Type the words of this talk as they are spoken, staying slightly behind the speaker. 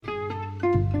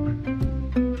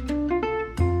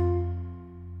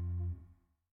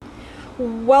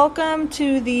welcome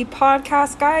to the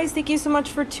podcast, guys. Thank you so much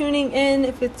for tuning in.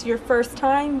 If it's your first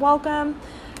time, welcome.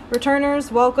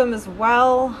 Returners, welcome as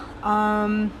well.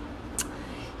 I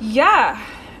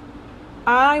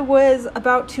was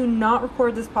about to not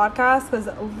record this podcast because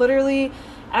literally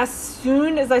as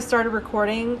soon as I started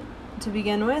recording to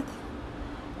begin with,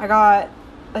 I got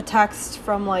a text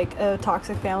from like a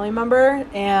toxic family member,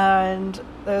 and it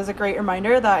was a great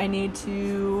reminder that I need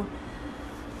to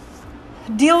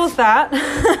deal with that.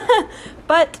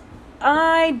 But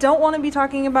I don't want to be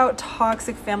talking about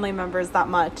toxic family members that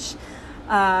much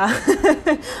on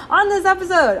this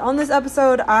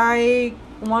episode. I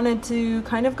wanted to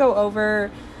kind of go over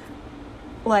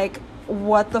like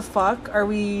what the fuck are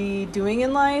we doing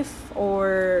in life,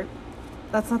 or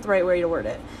that's not the right way to word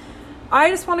it. I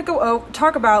just want to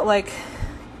talk about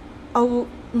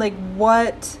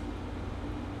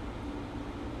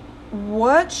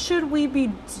what should we be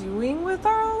doing with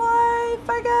our life,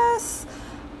 I guess?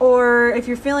 Or if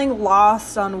you're feeling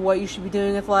lost on what you should be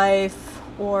doing with life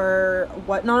or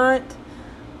whatnot.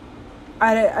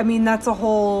 I mean, that's a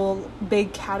whole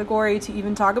big category to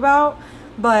even talk about.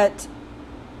 But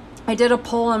I did a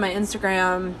poll on my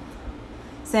Instagram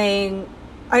saying,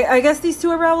 I guess these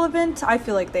two are relevant. I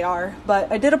feel like they are. But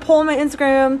I did a poll on my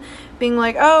Instagram being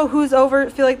like, oh, who's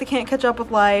feel like they can't catch up with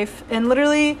life? And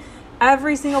literally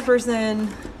every single person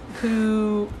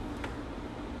who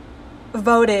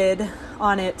voted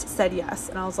on it said yes.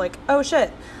 And I was like, oh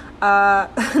shit.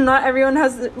 Not everyone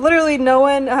no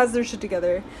one has their shit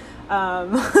together.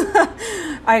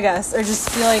 I guess, or just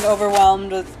feeling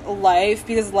overwhelmed with life,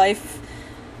 because life,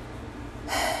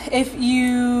 if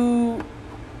you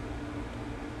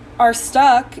are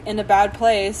stuck in a bad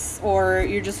place, or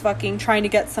you're just fucking trying to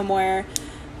get somewhere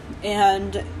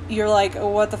and you're like,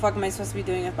 what the fuck am I supposed to be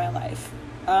doing with my life?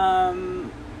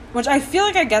 Which I feel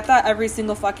like I get that every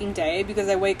single fucking day, because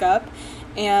I wake up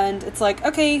and it's like,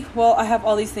 okay, well, I have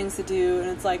all these things to do, and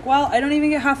it's like, well, I don't even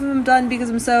get half of them done because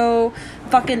I'm so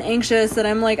fucking anxious that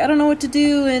I'm like, I don't know what to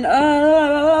do, and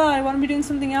I want to be doing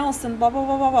something else, and blah blah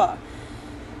blah blah blah.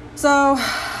 So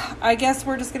I guess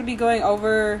we're just gonna be going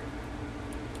over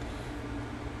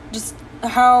just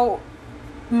how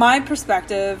my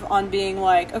perspective on being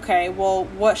like, okay, well,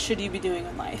 what should you be doing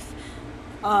in life?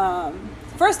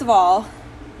 First of all,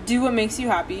 do what makes you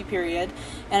happy, period.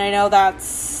 And I know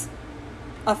that's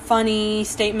a funny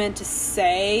statement to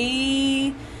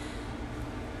say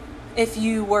if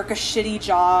you work a shitty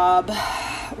job,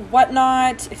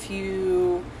 whatnot, if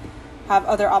you have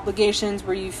other obligations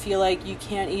where you feel like you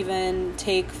can't even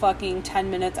take fucking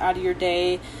 10 minutes out of your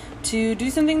day to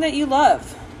do something that you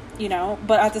love, you know.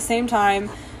 But at the same time,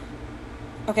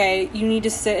 okay, you need to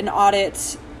sit and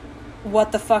audit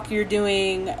what the fuck you're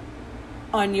doing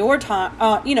on your time,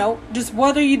 just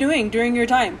what are you doing during your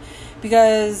time?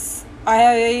 Because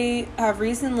I have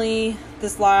recently,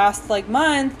 this last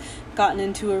month, gotten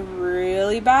into a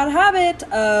really bad habit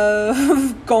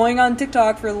of going on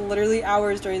TikTok for literally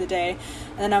hours during the day,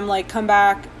 and then I'm like, come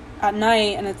back at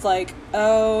night and it's like,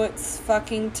 oh, it's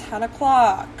fucking 10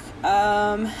 o'clock.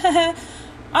 I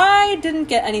didn't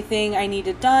get anything I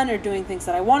needed done, or doing things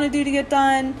that I want to do to get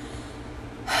done.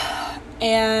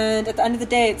 And at the end of the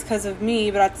day, it's because of me,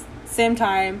 but at the same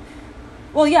time,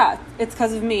 well, yeah, it's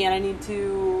because of me, and I need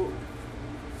to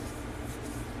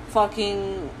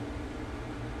fucking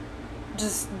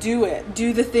just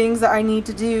do the things that I need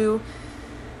to do.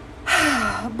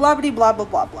 Blah, blah, blah, blah,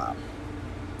 blah, blah.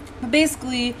 But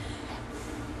basically,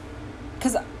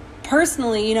 because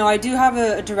personally, I do have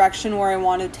a direction where I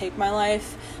want to take my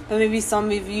life, but maybe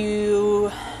some of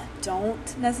you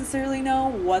don't necessarily know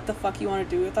what the fuck you want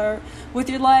to do with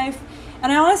your life.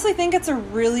 And I honestly think it's a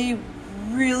really,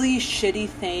 really shitty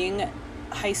thing.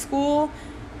 High school,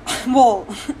 well,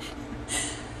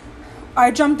 I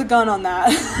jumped the gun on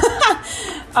that.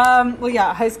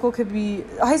 High school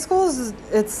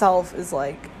itself is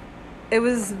it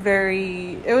was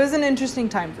an interesting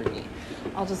time for me.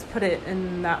 I'll just put it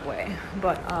in that way.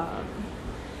 But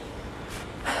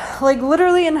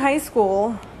literally in high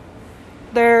school,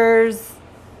 there's,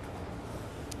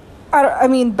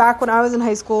 back when I was in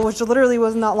high school, which literally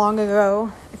wasn't that long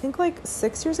ago, I think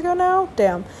 6 years ago now,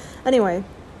 damn. Anyway,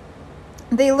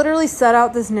 they literally set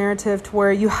out this narrative to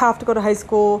where you have to go to high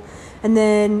school and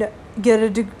then get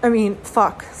have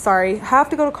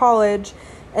to go to college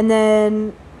and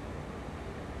then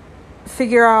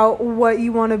figure out what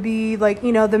you want to be,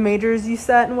 the majors you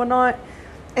set and whatnot.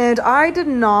 And I did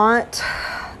not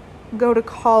go to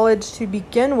college to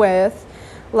begin with,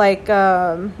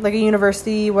 a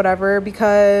university, whatever,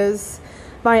 because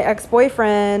my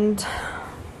ex-boyfriend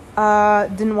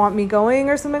didn't want me going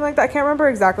or something like that. I can't remember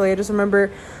exactly. I just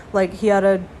remember like he had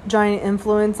a giant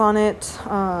influence on it.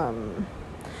 But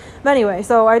anyway,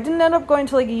 so I didn't end up going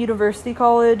to like a university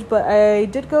college, but I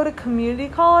did go to community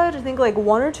college, I think like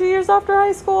 1 or 2 years after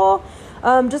high school.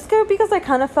 Just because I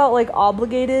kind of felt like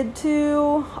obligated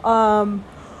to.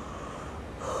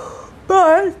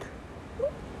 But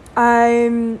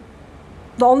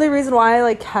the only reason why I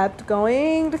like kept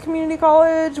going to community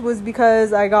college was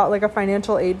because I got like a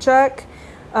financial aid check.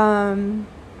 And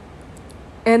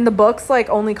the books like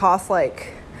only cost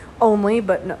like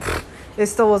but no, it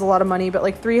still was a lot of money, but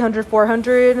like $300,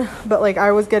 $400. But like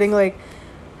I was getting like,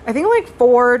 I think like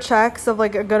 4 checks of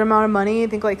like a good amount of money. I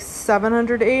think like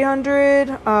 $700,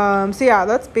 $800. So yeah,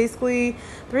 that's basically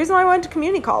the reason why I went to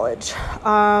community college.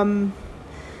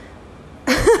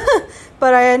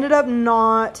 But I ended up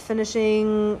not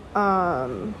finishing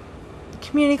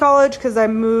community college because I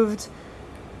moved.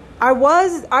 I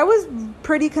was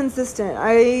pretty consistent.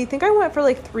 I think I went for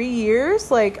like 3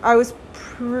 years. Like I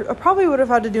probably would have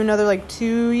had to do another like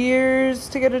 2 years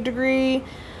to get a degree.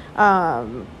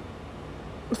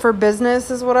 For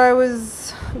business is what I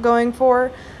was going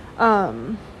for. Or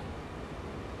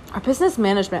business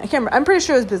management. I can't remember. I'm pretty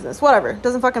sure it was business. Whatever.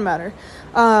 Doesn't fucking matter.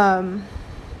 But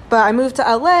I moved to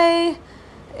LA,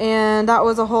 and that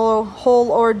was a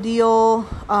whole ordeal.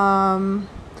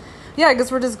 Yeah, I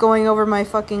guess we're just going over my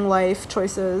fucking life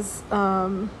choices.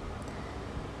 Or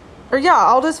yeah,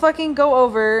 I'll just fucking go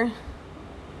over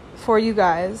for you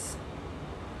guys.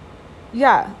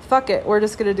 Yeah, fuck it. We're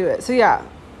just gonna do it. So yeah,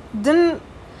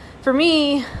 for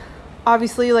me,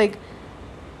 obviously, like,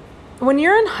 when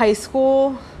you're in high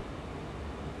school,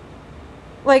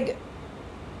 like,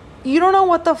 you don't know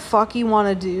what the fuck you want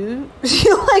to do.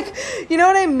 Like, you know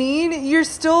what I mean?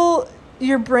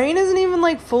 Your brain isn't even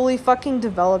like fully fucking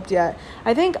developed yet.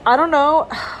 I don't know.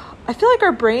 I feel like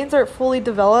our brains aren't fully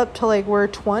developed till like we're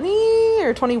 20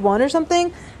 or 21 or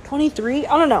something. 23?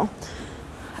 I don't know.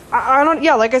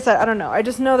 Yeah, like I said, I don't know. I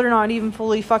just know they're not even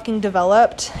fully fucking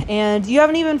developed, and you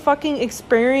haven't even fucking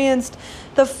experienced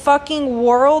the fucking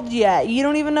world yet. You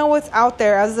don't even know what's out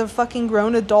there as a fucking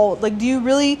grown adult. Like, do you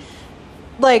really,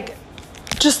 like,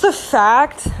 just the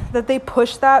fact that they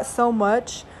push that so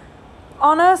much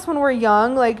on us when we're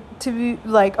young, like, to be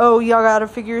like, oh, y'all gotta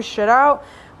figure your shit out,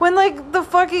 when, like, the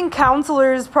fucking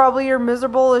counselors probably are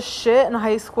miserable as shit in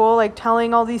high school, like,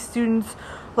 telling all these students,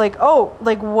 like, oh,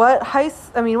 like, what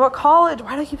college,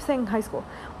 why do I keep saying high school?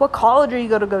 What college are you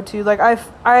going to go to? Like,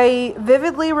 I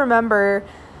vividly remember,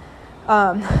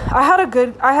 I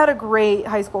had a great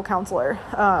high school counselor.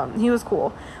 He was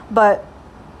cool, but,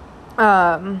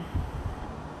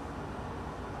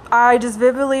 I just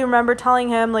vividly remember telling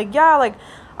him, like, yeah, like,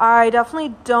 I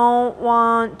definitely don't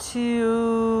want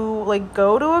to, like,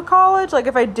 go to a college. Like,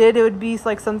 if I did, it would be,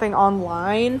 like, something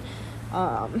online,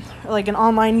 like an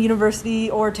online university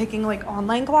or taking, like,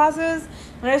 online classes.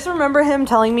 And I just remember him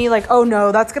telling me, like, oh,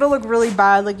 no, that's gonna look really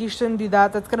bad. Like, you shouldn't do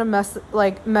that. That's gonna mess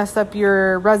up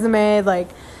your resume. Like,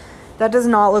 that does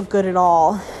not look good at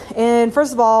all. And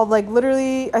first of all, like,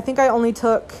 literally, I think I only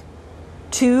took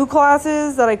 2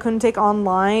 classes that I couldn't take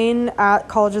online at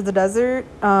College of the Desert.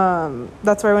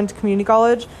 That's where I went to community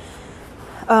college.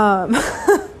 So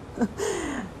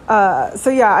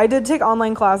yeah, I did take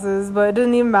online classes, but it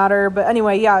didn't even matter. But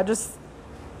anyway, yeah, just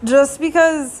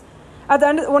because at the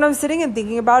end, when I'm sitting and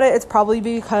thinking about it, it's probably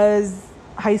because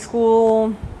high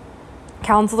school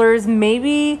counselors,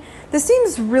 maybe, this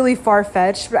seems really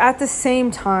far-fetched, but at the same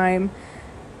time,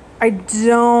 I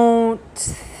don't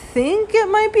think it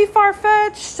might be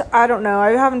far-fetched. I don't know.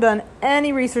 I haven't done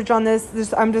any research on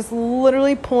this. I'm just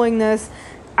literally pulling this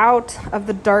out of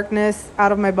the darkness,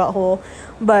 out of my butthole.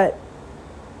 But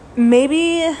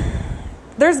maybe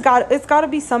it's got to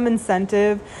be some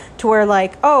incentive to where,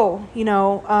 like, oh, you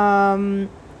know,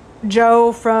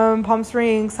 Joe from Palm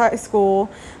Springs High School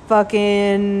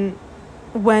fucking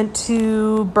went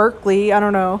to Berkeley. I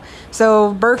don't know.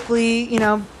 So Berkeley, you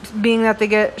know, being that they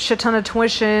get shit ton of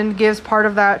tuition, gives part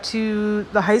of that to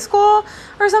the high school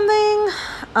or something.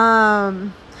 I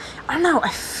don't know.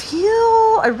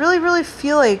 I really, really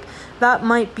feel like that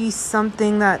might be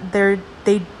something that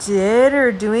they did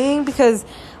or doing, because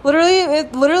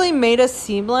it literally made us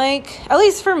seem like, at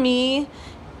least for me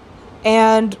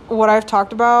and what I've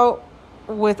talked about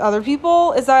with other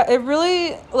people, is that it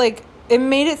really, like, it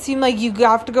made it seem like you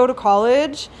have to go to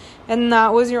college and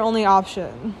that was your only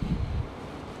option.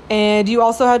 And you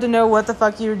also had to know what the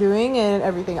fuck you were doing and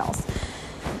everything else.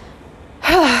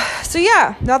 So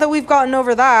yeah, now that we've gotten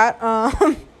over that,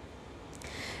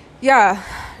 yeah,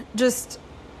 just,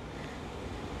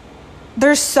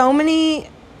 there's so many,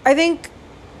 I think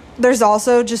there's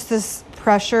also just this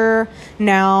pressure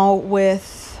now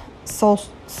with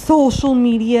social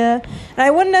media. And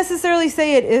I wouldn't necessarily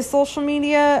say it is social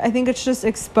media. I think it's just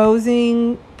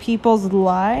exposing people's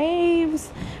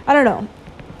lives. I don't know.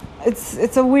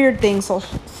 It's a weird thing,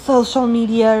 social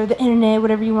media or the internet,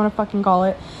 whatever you want to fucking call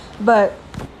it. But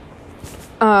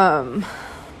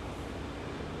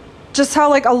just how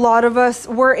like a lot of us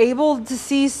were able to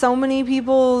see so many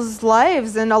people's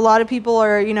lives, and a lot of people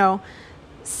are, you know,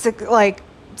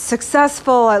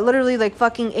 successful at literally like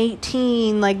fucking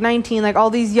 18, like 19, like all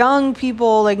these young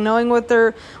people like knowing what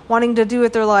they're wanting to do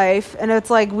with their life. And it's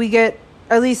like we get,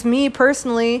 at least me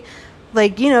personally,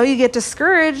 like, you know, you get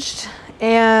discouraged.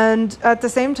 And at the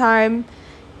same time,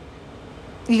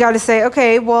 you got to say,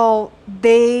 okay, well,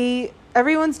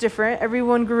 everyone's different.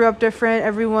 Everyone grew up different.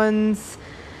 Everyone's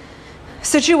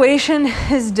situation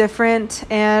is different.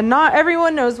 And not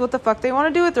everyone knows what the fuck they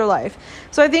want to do with their life.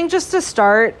 So I think just to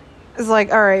start is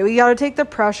like, all right, we got to take the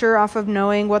pressure off of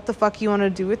knowing what the fuck you want to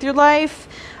do with your life.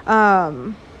 I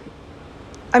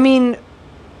mean,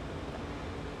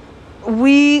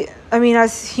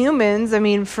 as humans,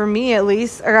 for me at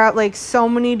least, I got like so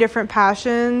many different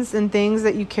passions and things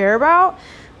that you care about.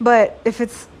 But if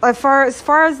it's as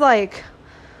far as like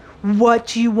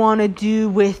what you want to do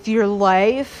with your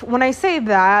life, when I say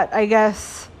that, I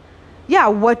guess, yeah,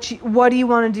 what do you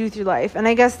want to do with your life? And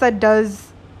I guess that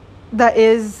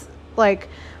is like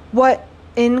what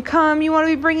income you want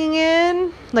to be bringing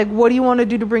in. Like, what do you want to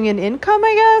do to bring in income,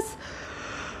 I guess?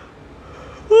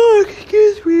 Oh,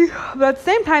 excuse me. But at the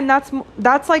same time,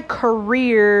 that's like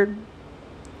career,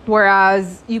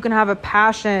 whereas you can have a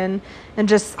passion and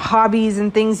just hobbies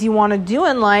and things you want to do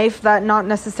in life that not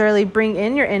necessarily bring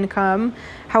in your income.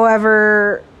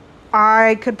 However,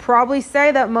 I could probably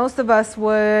say that most of us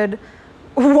would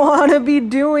want to be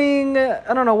doing,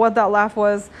 I don't know what that laugh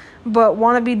was, but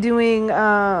want to be doing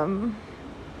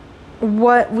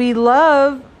what we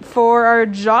love for our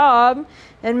job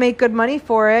and make good money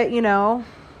for it, you know.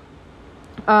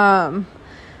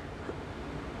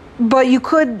 But you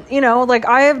could, you know, like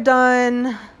I have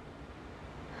done,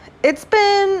 it's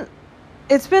been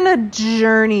a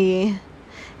journey.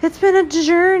 It's been a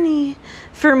journey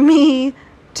for me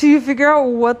to figure out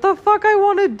what the fuck I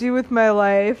want to do with my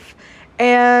life.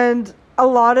 And a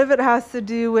lot of it has to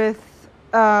do with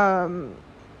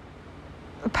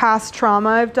past trauma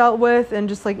I've dealt with and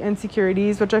just like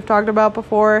insecurities, which I've talked about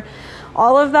before.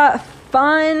 All of that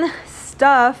fun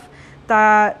stuff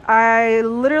that I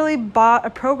literally bought a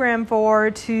program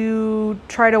for to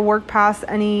try to work past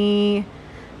my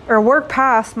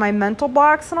mental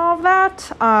blocks and all of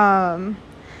that.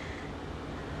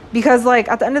 Because like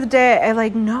at the end of the day, I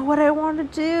like know what I want to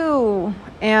do.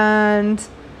 And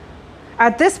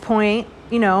at this point,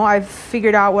 you know, I've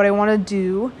figured out what I want to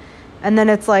do. And then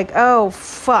it's like, oh,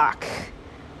 fuck.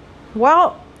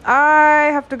 Well, I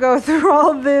have to go through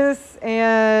all this.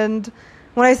 And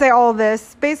when I say all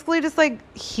this, basically just like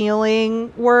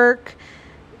healing work.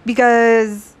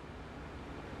 Because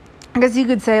I guess you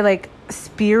could say like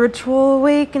spiritual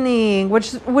awakening,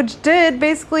 which did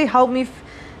basically help me.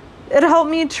 It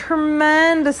helped me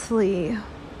tremendously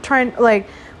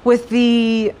with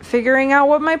the figuring out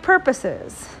what my purpose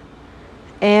is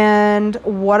and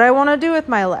what I want to do with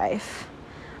my life.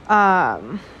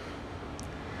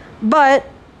 But,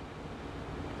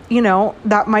 you know,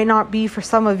 that might not be for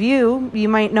some of you. You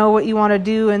might know what you want to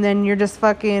do and then you're just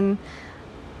fucking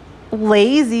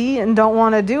lazy and don't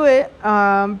want to do it.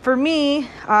 For me,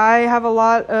 I have a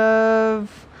lot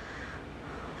of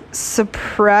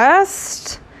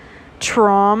suppressed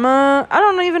trauma. I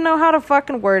don't even know how to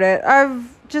fucking word it. I've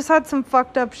just had some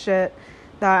fucked up shit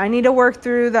that I need to work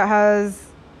through that has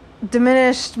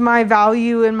diminished my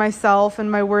value in myself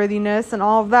and my worthiness and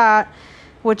all of that,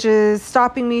 which is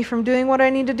stopping me from doing what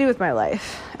I need to do with my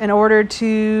life in order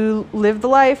to live the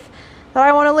life that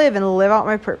I want to live and live out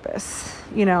my purpose,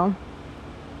 you know.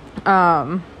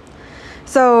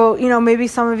 So, you know, maybe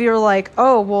some of you are like,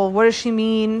 oh, well, what does she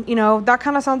mean? You know, that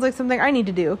kind of sounds like something I need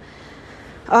to do.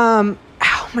 Ow,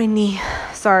 my knee.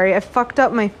 Sorry, I fucked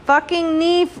up my fucking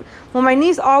knee. Well, my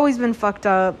knee's always been fucked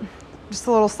up. Just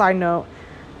a little side note.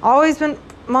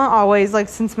 Not always, like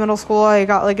since middle school, I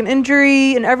got like an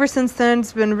injury, and ever since then,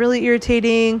 it's been really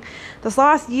irritating. This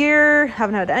last year,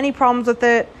 haven't had any problems with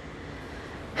it.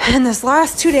 And this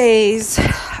last 2 days,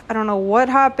 I don't know what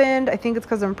happened. I think it's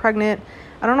because I'm pregnant.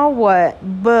 I don't know what,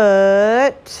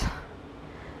 but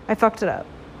I fucked it up.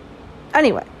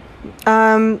 Anyway,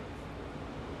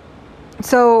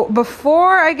 so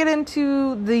before I get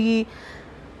into the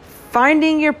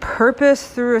finding your purpose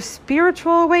through a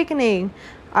spiritual awakening,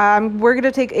 we're going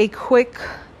to take a quick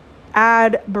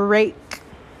ad break.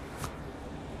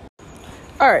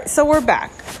 All right, so we're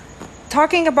back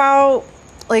talking about,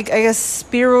 like, I guess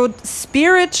spiritual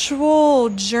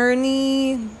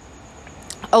journey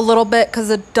a little bit, because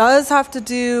it does have to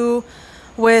do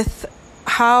with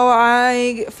how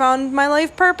I found my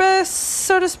life purpose,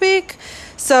 so to speak.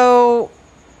 So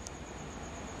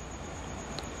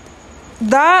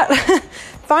that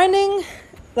finding,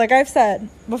 like I've said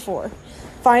before,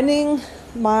 finding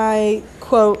my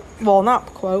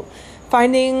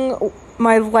finding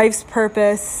my life's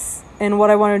purpose and what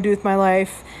I want to do with my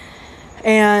life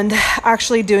and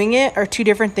actually doing it are two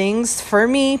different things for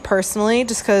me personally,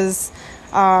 just because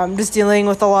just dealing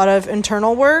with a lot of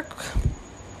internal work.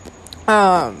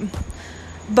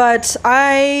 But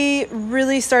I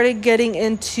really started getting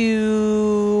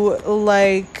into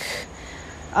like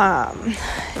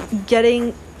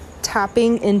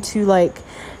tapping into like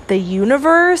the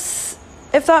universe,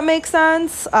 if that makes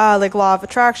sense, like law of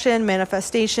attraction,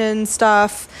 manifestation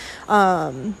stuff.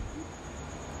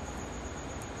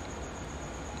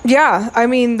 Yeah, I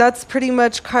mean, that's pretty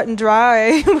much cut and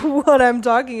dry what I'm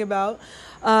talking about.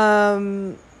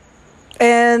 And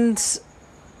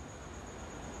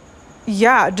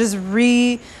yeah, just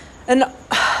and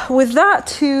with that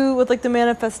too, with like the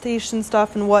manifestation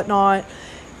stuff and whatnot,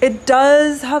 it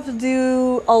does have to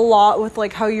do a lot with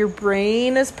like how your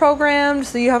brain is programmed.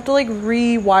 So you have to like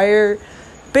rewire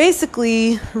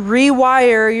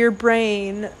your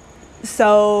brain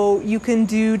so you can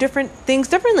do different things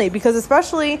differently, because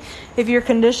especially if you're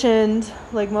conditioned,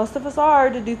 like most of us are,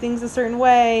 to do things a certain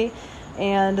way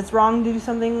and it's wrong to do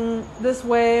something this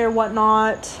way or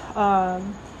whatnot,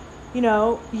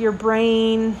 your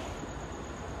brain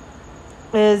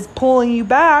is pulling you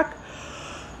back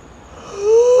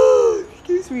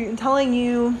excuse me, and telling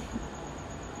you,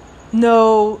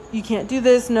 no, you can't do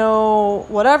this, no,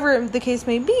 whatever the case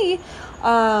may be.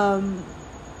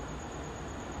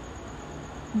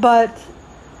 But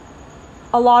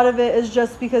a lot of it is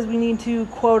just because we need to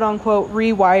quote unquote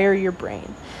rewire your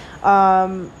brain.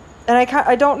 And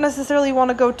I don't necessarily want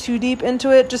to go too deep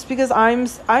into it, just because I'm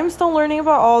still learning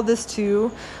about all this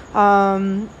too.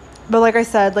 But like I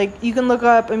said, like you can look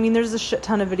up, I mean, there's a shit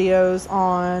ton of videos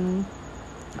on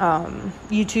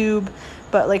YouTube,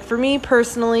 but like for me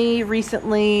personally,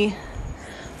 recently,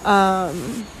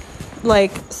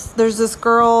 like there's this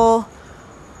girl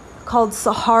called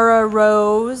Sahara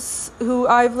Rose who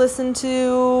I've listened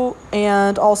to,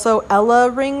 and also Ella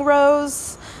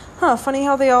Ringrose. Funny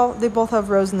how they both have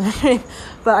Rose in their name.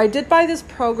 But I did buy this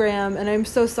program, and I'm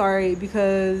so sorry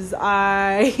because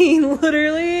I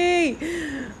literally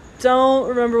don't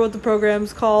remember what the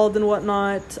program's called and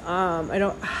whatnot.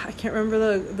 I can't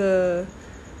remember the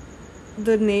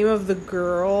name of the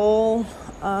girl.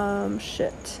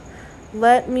 Shit.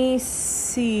 Let me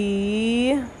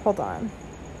see. Hold on.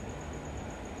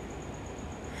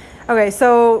 Okay,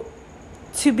 so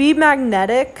To Be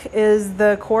Magnetic is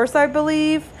the course, I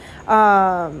believe.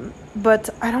 But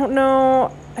I don't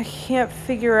know. I can't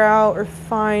figure out or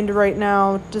find right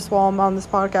now, just while I'm on this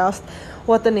podcast,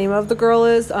 what the name of the girl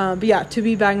is. But yeah, To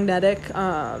Be Magnetic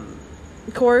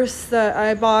course that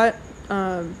I bought,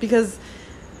 because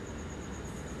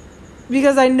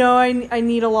I know I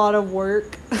need a lot of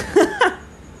work.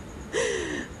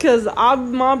 Because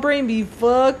my brain be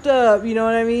fucked up, you know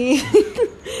what I mean?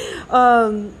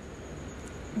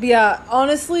 But yeah,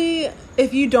 honestly,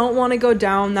 if you don't want to go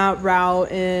down that route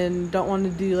and don't want to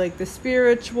do like the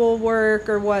spiritual work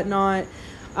or whatnot,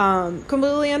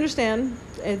 completely understand.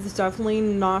 It's definitely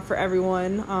not for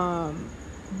everyone.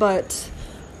 But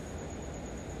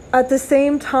at the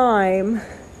same time,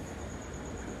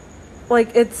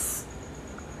 like it's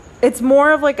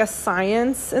more of like a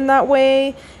science in that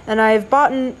way. And I've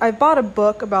bought a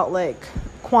book about like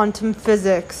quantum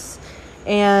physics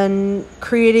and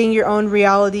creating your own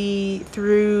reality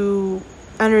through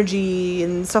energy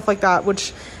and stuff like that,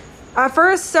 which at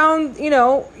first sound,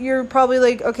 you're probably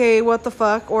like, okay, what the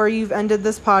fuck, or you've ended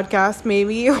this podcast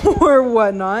maybe or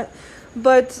whatnot,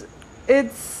 but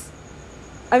it's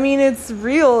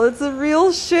real. It's a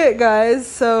real shit, guys.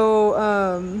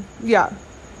 So yeah,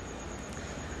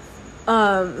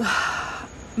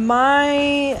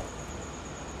 my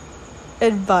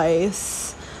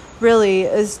advice really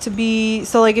is to be,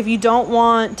 so like if you don't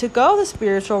want to go the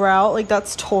spiritual route, like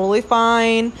that's totally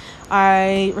fine.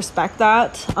 I respect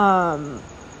that.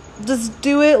 Just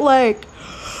do it like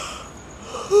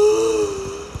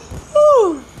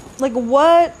like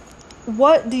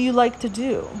what do you like to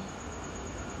do?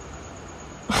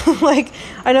 Like,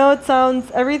 I know it sounds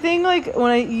everything, like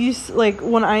when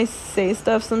I say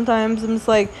stuff sometimes I'm just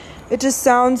like, it just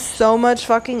sounds so much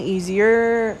fucking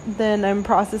easier than I'm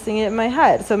processing it in my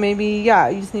head. So maybe, yeah,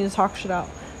 you just need to talk shit out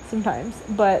sometimes.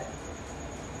 But,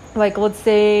 like, let's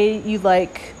say you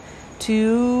like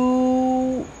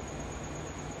to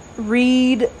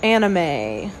read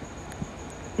anime.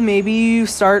 Maybe you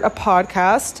start a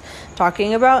podcast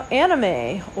talking about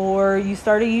anime, or you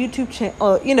start a YouTube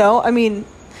channel, you know, I mean,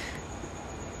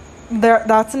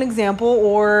 that's an example.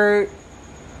 Or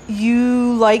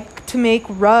you like to make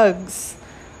rugs,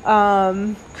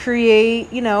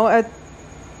 create, you know, at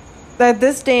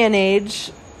this day and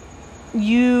age,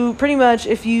 you pretty much,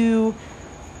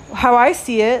 how I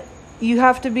see it, you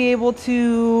have to be able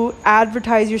to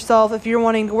advertise yourself if you're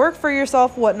wanting to work for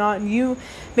yourself, whatnot, and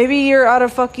maybe you're at a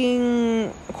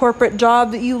fucking corporate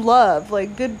job that you love,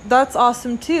 like, good, that's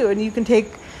awesome too, and you can take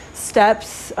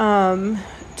steps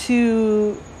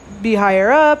to be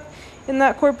higher up in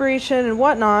that corporation and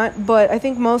whatnot. But I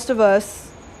think most of us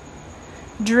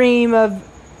dream of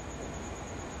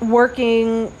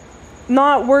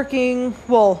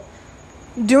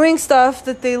doing stuff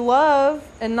that they love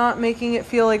and not making it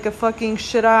feel like a fucking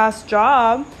shit ass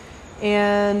job.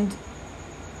 And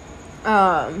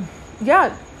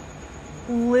yeah,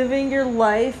 living your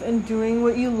life and doing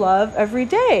what you love every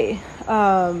day.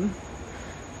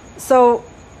 So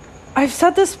I've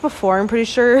said this before, I'm pretty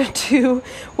sure too,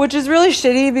 which is really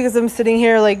shitty because I'm sitting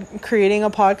here like creating a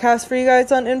podcast for you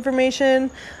guys on information.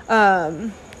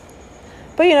 But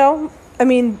you know, I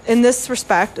mean, in this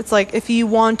respect, it's like if you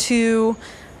want to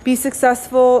be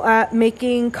successful at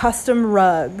making custom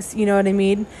rugs, you know what I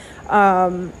mean?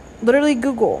 Literally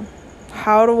Google,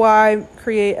 how do I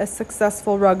create a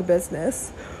successful rug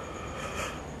business?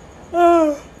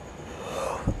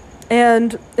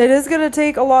 And it is going to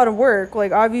take a lot of work,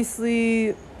 like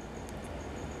obviously,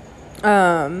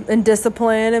 and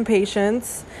discipline and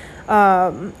patience.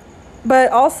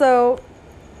 But also,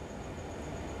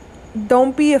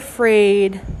 don't be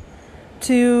afraid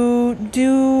to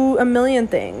do a million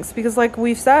things, because like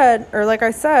we've said, or like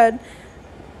I said,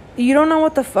 you don't know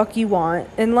what the fuck you want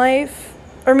in life,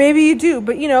 or maybe you do,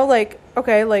 but you know, like,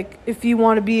 okay, like if you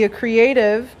want to be a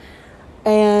creative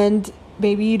and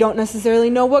maybe you don't necessarily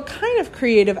know what kind of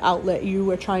creative outlet you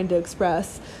are trying to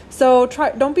express, so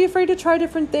don't be afraid to try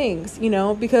different things, you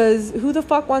know, because who the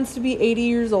fuck wants to be 80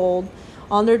 years old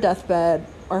on their deathbed,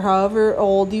 or however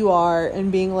old you are, and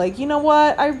being like, you know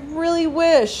what, I really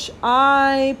wish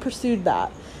I pursued that.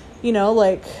 You know,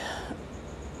 like,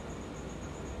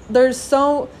 there's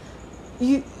so,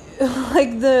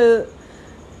 like, the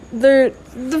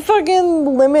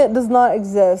fucking limit does not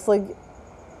exist. Like,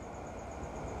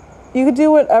 you could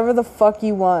do whatever the fuck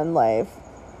you want in life.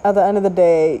 At the end of the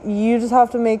day, you just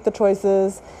have to make the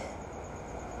choices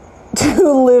to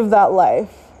live that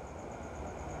life.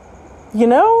 You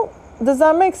know? Does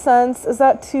that make sense? Is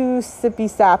that too sippy,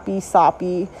 sappy,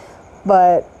 soppy?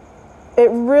 But it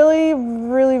really,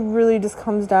 really, really just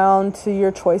comes down to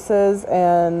your choices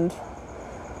and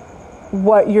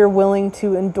what you're willing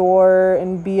to endure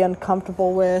and be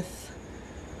uncomfortable with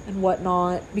and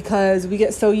whatnot. Because we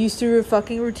get so used to a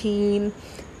fucking routine,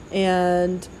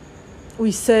 and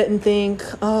we sit and think,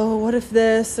 oh, what if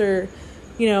this? Or,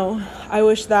 you know, I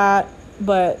wish that.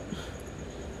 But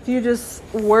if you just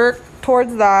work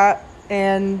towards that,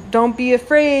 and don't be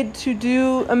afraid to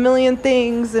do a million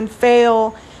things and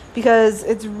fail, because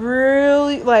it's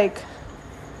really, like,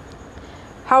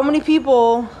 how many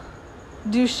people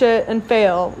do shit and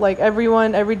fail? Like,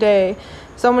 everyone, every day.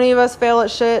 So many of us fail at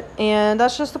shit, and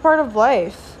that's just a part of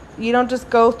life. You don't just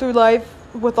go through life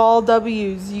with all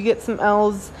W's. You get some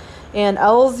L's, and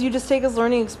L's you just take as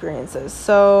learning experiences.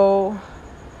 So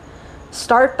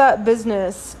start that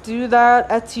business, do that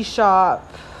Etsy shop,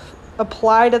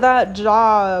 apply to that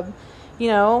job, you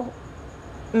know,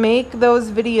 make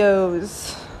those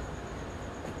videos.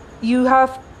 You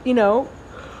have, you know,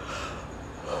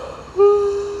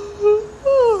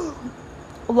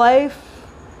 life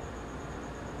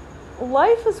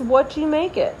is what you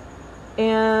make it.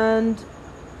 And,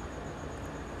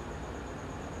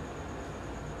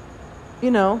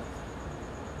 you know,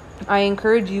 I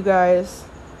encourage you guys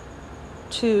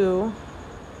to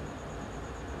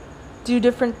do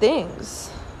different things.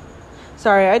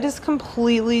 Sorry, I just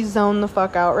completely zoned the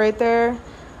fuck out right there.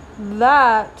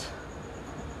 That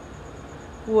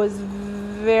was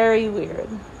very weird.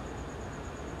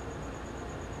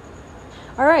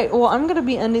 Alright, well, I'm gonna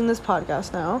be ending this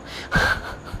podcast now.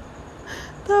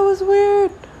 That was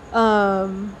weird. But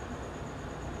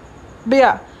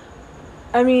yeah,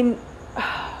 I mean,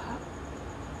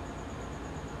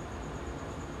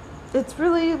 it's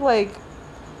really like,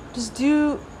 just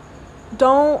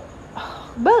don't,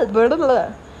 blah, blah, blah,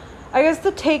 blah. I guess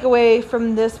the takeaway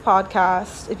from this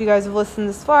podcast, if you guys have listened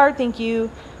this far, thank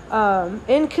you.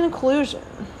 In conclusion,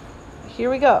 here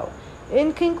we go.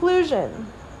 In conclusion,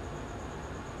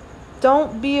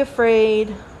 don't be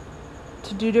afraid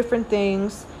to do different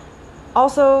things.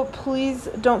 Also, please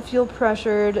don't feel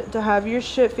pressured to have your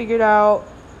shit figured out.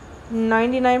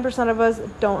 99% of us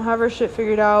don't have our shit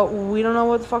figured out. We don't know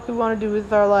what the fuck we want to do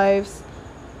with our lives.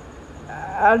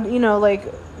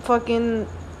 Fucking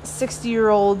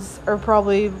 60-year-olds are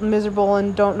probably miserable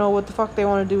and don't know what the fuck they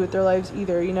want to do with their lives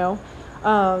either,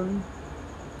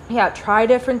 try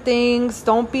different things.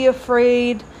 Don't be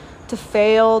afraid to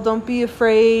fail. Don't be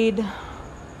afraid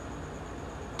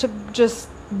to just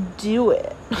do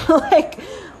it.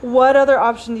 What other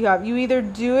option do you have? You either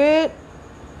do it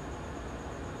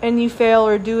and you fail,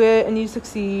 or do it and you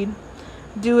succeed.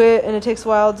 Do it and it takes a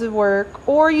while to work,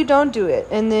 or you don't do it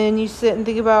and then you sit and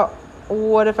think about,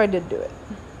 what if I did do it?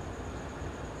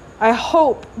 I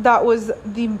hope that was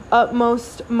the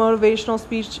utmost motivational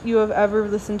speech you have ever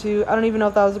listened to. I don't even know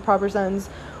if that was a proper sentence.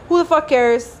 Who the fuck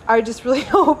cares? I just really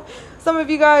hope some of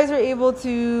you guys are able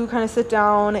to kind of sit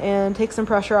down and take some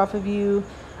pressure off of you,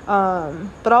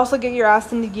 but also get your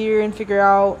ass into gear and figure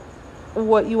out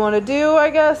what you want to do, I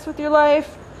guess, with your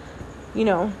life.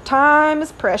 Time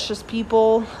is precious,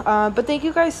 people. But thank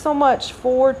you guys so much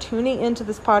for tuning into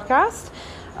this podcast.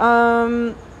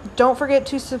 Don't forget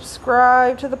to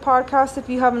subscribe to the podcast if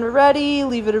you haven't already.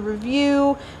 Leave it a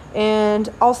review. And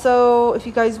also, if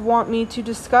you guys want me to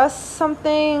discuss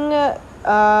something,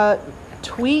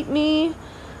 tweet me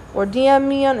or DM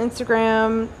me on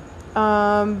Instagram.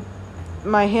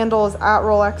 My handle is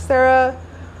 @RolexSarah.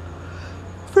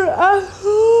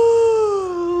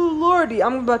 Lordy,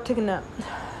 I'm about to take a nap.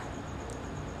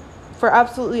 For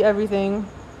absolutely everything,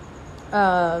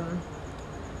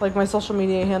 my social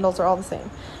media handles are all the same,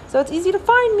 so it's easy to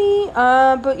find me.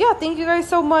 But yeah, thank you guys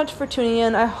so much for tuning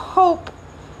in. I hope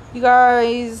you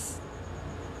guys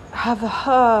have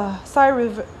a sigh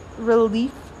of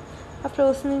relief after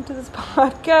listening to this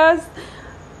podcast.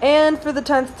 And for the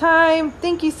 10th time,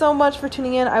 thank you so much for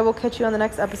tuning in. I will catch you on the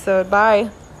next episode. Bye.